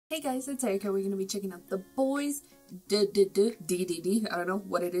Hey guys, it's Erika. We're going to be checking out the BOYZ D.D.D. I don't know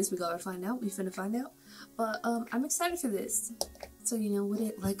what it is. We gotta find out. We finna find out. But I'm excited for this. So you know what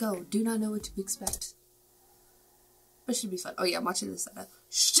it go. Do not know what to expect. But it should be fun. Oh yeah, I'm watching this at a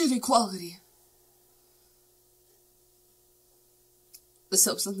shitty quality. Let's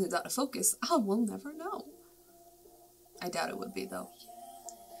hope something's out of focus. I will never know. I doubt it would be though.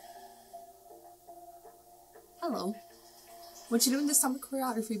 Hello. What you doing this time with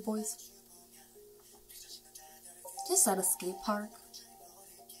choreography, boys? Just at a skate park.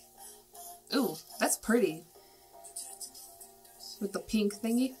 Ooh, that's pretty. With the pink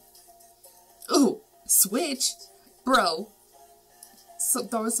thingy. Ooh, switch. Bro. So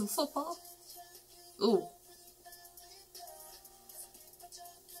throwing some football. Ooh.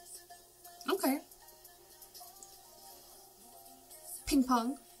 Okay. Ping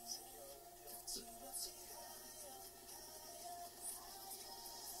pong.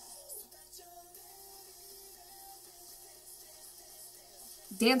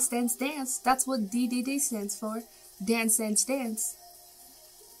 Dance, dance, dance. That's what D.D.D stands for. Dance, dance, dance.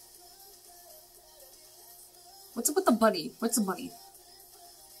 What's up with the bunny? What's a bunny?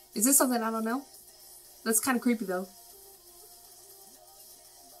 Is this something I don't know? That's kind of creepy though.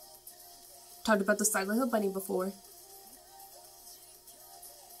 Talked about the Silent Hill bunny before.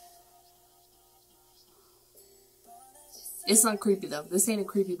 It's not creepy though. This ain't a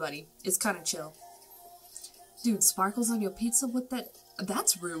creepy bunny. It's kind of chill. Dude, sparkles on your pizza? What that?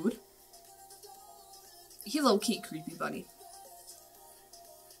 That's rude. He low-key creepy bunny.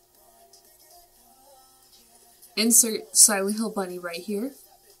 Insert Silent Hill bunny right here.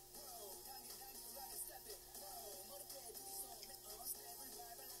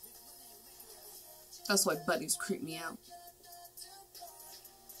 That's why bunnies creep me out.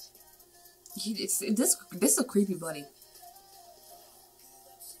 This is a creepy bunny.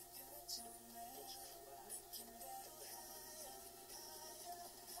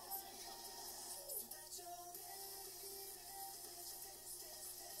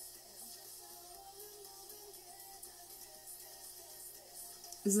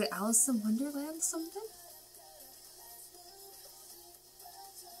 Is it Alice in Wonderland something?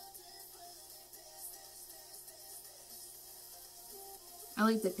 I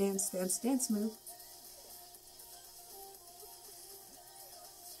like the dance, dance, dance move.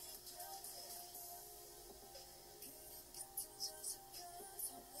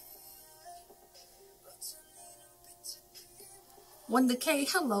 Won the K,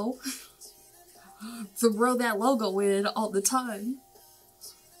 hello. Throw that logo in all the time.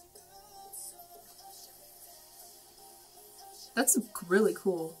 That's really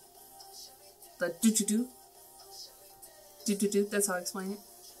cool. The do-do-do. Do-do-do, that's how I explain it.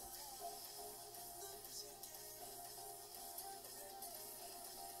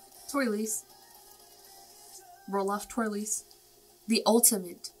 Twirlies. Roll off twirlies. The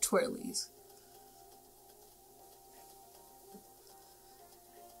ultimate twirlies.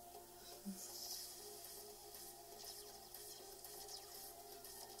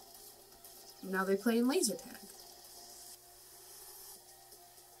 Now they're playing laser tag.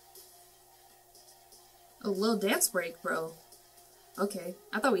 A little dance break, bro. Okay,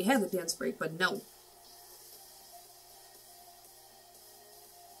 I thought we had the dance break, but no.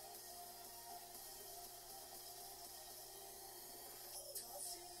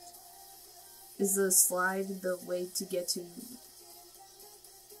 Is the slide the way to get to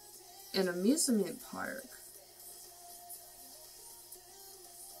an amusement park?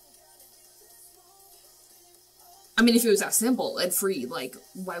 I mean, if it was that simple and free, like,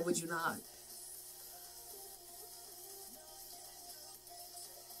 why would you not?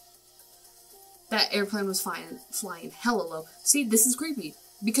 That airplane was flying hella low. See, this is creepy.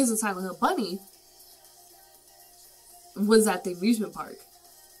 Because the Silent Hill bunny was at the amusement park.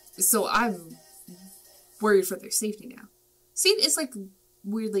 So I'm worried for their safety now. See, it's like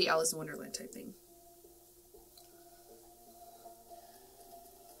weirdly Alice in Wonderland type thing.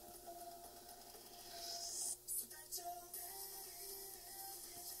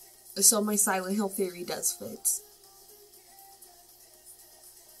 So my Silent Hill theory does fit.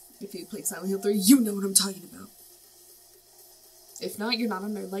 If you played Silent Hill 3, you know what I'm talking about. If not, you're not a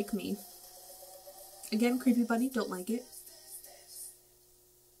nerd like me. Again, creepy bunny, don't like it.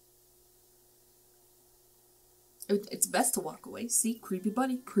 It's best to walk away. See, creepy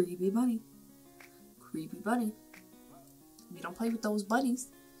bunny, creepy bunny. Creepy bunny. We don't play with those bunnies.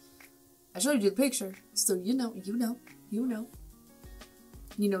 I showed you the picture, so you know it's a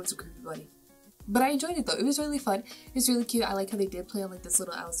creepy bunny. But I enjoyed it though. It was really fun. It was really cute. I like how they did play on like this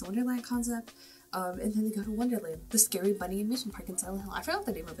little Alice in Wonderland concept. And then they go to Wonderland, the scary bunny amusement park in Silent Hill. I forgot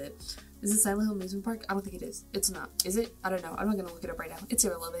the name of it. Is it Silent Hill Amusement Park? I don't think it is. It's not. Is it? I don't know. I'm not gonna look it up right now. It's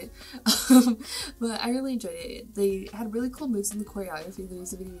irrelevant. But I really enjoyed it. They had really cool moves in the choreography. The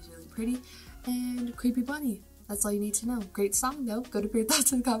music video was really pretty. And creepy bunny. That's all you need to know. Great song though. Go to your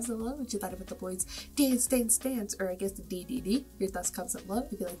thoughts in the comments below. What you thought about the boys dance, dance, dance, or I guess the D.D.D. Your thoughts, comments below.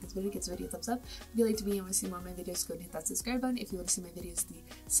 If you like this video, give this video a thumbs up. If you like to be and want to see more of my videos, go and hit that subscribe button. If you want to see my videos the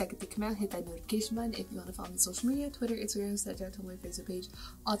second they come out, hit that notification button. If you want to follow me on social media, Twitter, Instagram, Snapchat, Tumblr, Facebook page,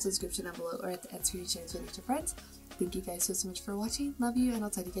 also description down below or at the end screen, share this video with your friends. Thank you guys so much for watching. Love you, and I'll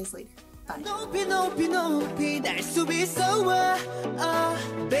talk to you guys later. Bye.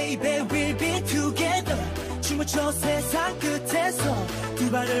 Baby, we'll be together. 춤을 춰 세상 끝에서 두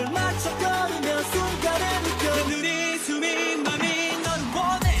발을 맞춰 걸으며 순간을 느껴 눈이 숨인 맘이